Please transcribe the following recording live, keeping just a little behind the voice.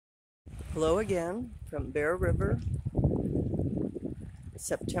Hello again from Bear River,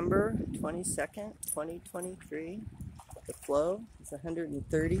 September 22nd, 2023. The flow is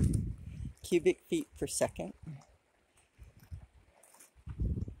 130 cubic feet per second.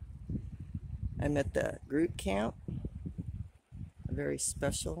 I'm at the Groot Camp, a very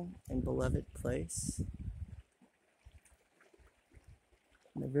special and beloved place.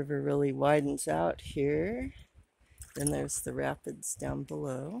 The river really widens out here. Then there's the rapids down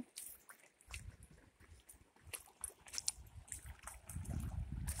below.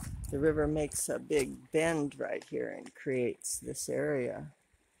 The river makes a big bend right here and creates this area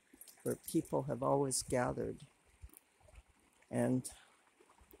where people have always gathered. And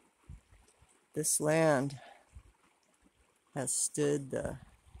this land has stood the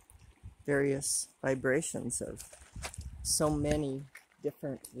various vibrations of so many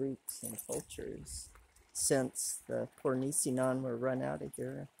different groups and cultures since the poor Nisenan were run out of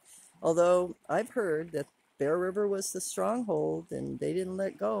here. Although I've heard that Bear River was the stronghold and they didn't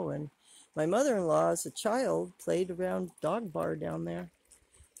let go. And my mother-in-law as a child played around Dog Bar down there.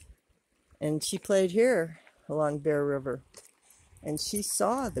 And she played here along Bear River. And she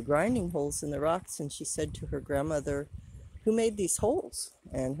saw the grinding holes in the rocks, and she said to her grandmother, "Who made these holes?"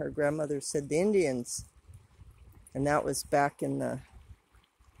 And her grandmother said, "The Indians." And that was back in the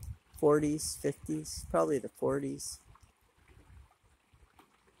 40s, 50s, probably the 40s.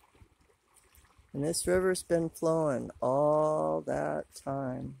 And this river's been flowing all that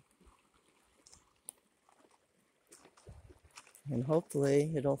time. And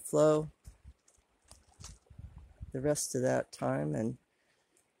hopefully it'll flow the rest of that time. And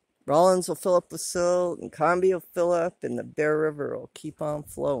Rollins will fill up with silt, and Combi will fill up, and the Bear River will keep on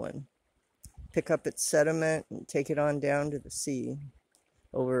flowing. Pick up its sediment and take it on down to the sea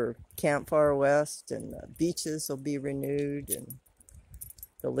over Camp Far West, and the beaches will be renewed, and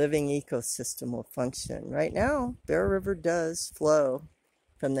the living ecosystem will function. Right now, Bear River does flow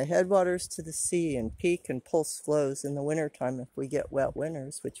from the headwaters to the sea in peak and pulse flows in the wintertime if we get wet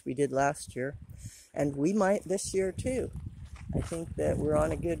winters, which we did last year. And we might this year too. I think that we're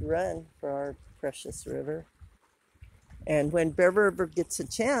on a good run for our precious river. And when Bear River gets a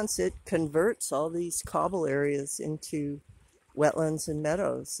chance, it converts all these cobble areas into wetlands and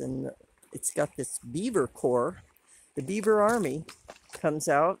meadows. And it's got this beaver core. The beaver army comes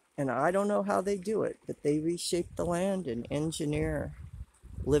out, and I don't know how they do it, but they reshape the land and engineer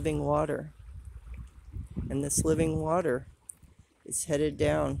living water. And this living water is headed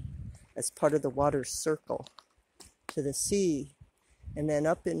down as part of the water circle to the sea, and then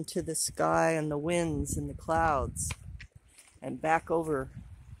up into the sky and the winds and the clouds, and back over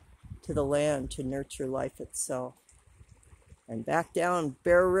to the land to nurture life itself. And back down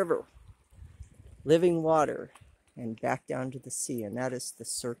Bear River, living water, and back down to the sea. And that is the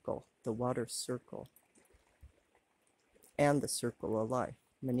circle, the water circle, and the circle of life.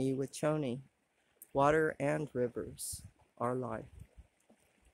 Mani Wachoni, water and rivers are life.